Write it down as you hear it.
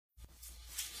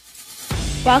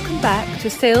Welcome back to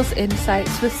Sales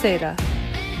Insights with Sarah.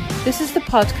 This is the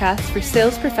podcast for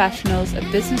sales professionals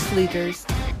and business leaders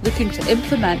looking to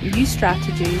implement new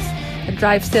strategies and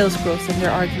drive sales growth in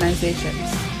their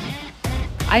organisations.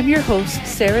 I'm your host,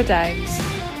 Sarah Downs,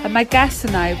 and my guests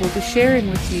and I will be sharing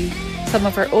with you some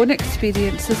of our own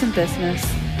experiences in business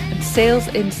and sales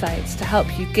insights to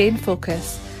help you gain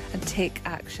focus and take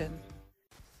action.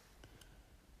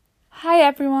 Hi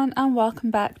everyone, and welcome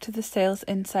back to the Sales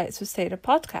Insights with Sarah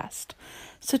podcast.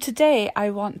 So today I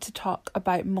want to talk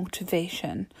about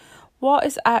motivation. What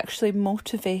is actually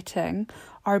motivating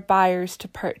our buyers to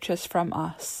purchase from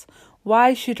us?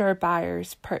 Why should our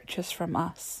buyers purchase from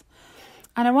us?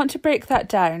 And I want to break that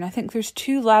down. I think there's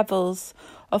two levels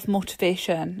of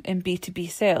motivation in B2B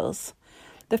sales.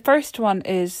 The first one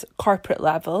is corporate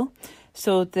level,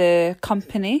 so the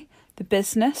company, the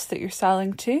business that you're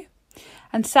selling to.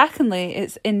 And secondly,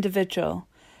 it's individual,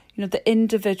 the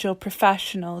individual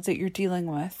professional that you're dealing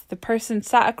with, the person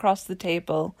sat across the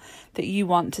table that you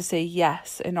want to say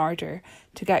yes in order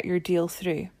to get your deal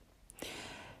through.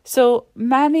 So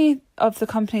many of the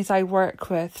companies I work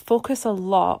with focus a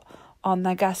lot on,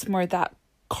 more that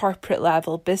corporate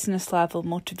level, business level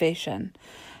motivation.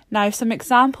 Now, some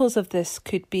examples of this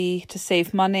could be to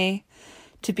save money,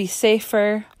 to be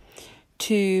safer,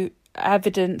 to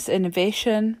evidence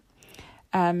innovation,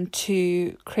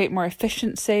 to create more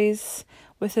efficiencies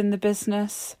within the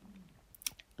business.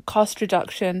 Cost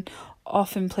reduction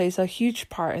often plays a huge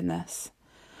part in this.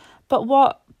 But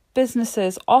what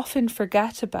businesses often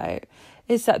forget about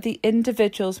is that the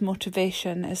individual's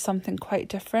motivation is something quite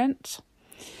different.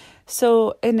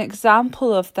 So an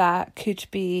example of that could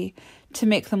be to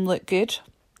make them look good.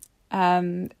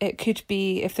 It could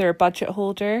be, if they're a budget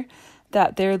holder,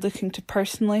 that they're looking to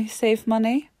personally save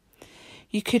money.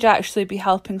 You could actually be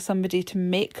helping somebody to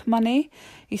make money,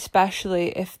 especially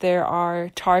if there are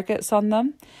targets on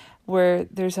them where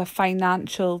there's a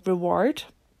financial reward.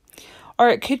 Or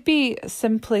it could be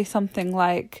simply something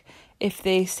like, if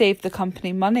they save the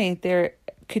company money, they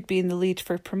could be in the lead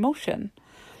for promotion.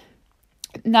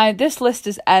 Now, this list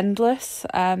is endless.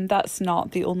 That's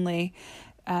not the only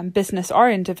business or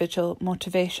individual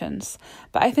motivations.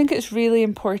 But I think it's really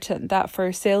important that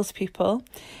for salespeople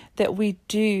that we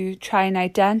do try and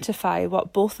identify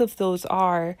what both of those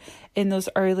are in those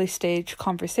early stage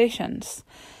conversations.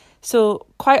 So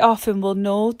quite often we'll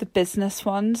know the business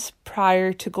ones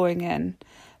prior to going in,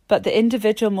 but the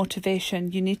individual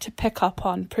motivation you need to pick up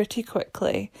on pretty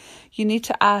quickly. You need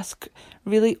to ask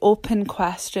really open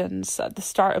questions at the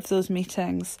start of those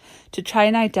meetings to try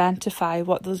and identify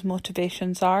what those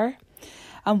motivations are.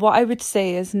 And what I would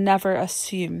say is never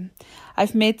assume.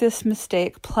 I've made this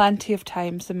mistake plenty of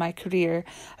times in my career,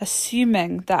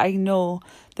 assuming that I know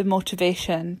the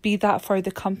motivation, be that for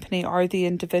the company or the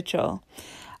individual.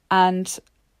 And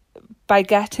by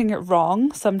getting it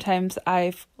wrong, sometimes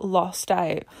I've lost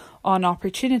out on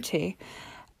opportunity.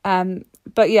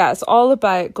 But yeah, it's all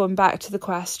about going back to the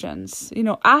questions.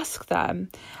 Ask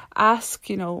them. Ask,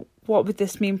 what would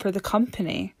this mean for the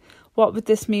company? What would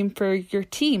this mean for your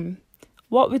team?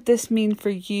 What would this mean for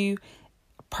you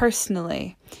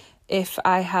personally if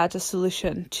I had a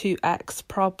solution to X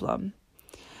problem?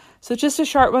 So just a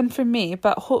short one from me,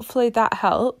 but hopefully that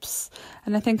helps.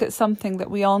 And I think it's something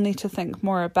that we all need to think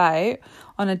more about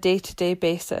on a day-to-day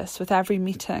basis with every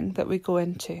meeting that we go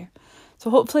into. So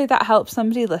hopefully that helps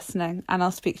somebody listening, and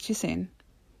I'll speak to you soon.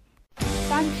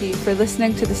 Thank you for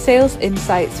listening to the Sales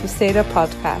Insights with Sarah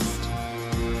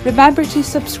podcast. Remember to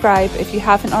subscribe if you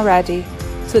haven't already,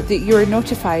 so that you are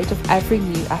notified of every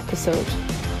new episode.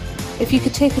 If you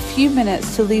could take a few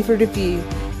minutes to leave a review,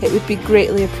 it would be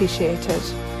greatly appreciated.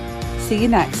 See you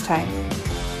next time.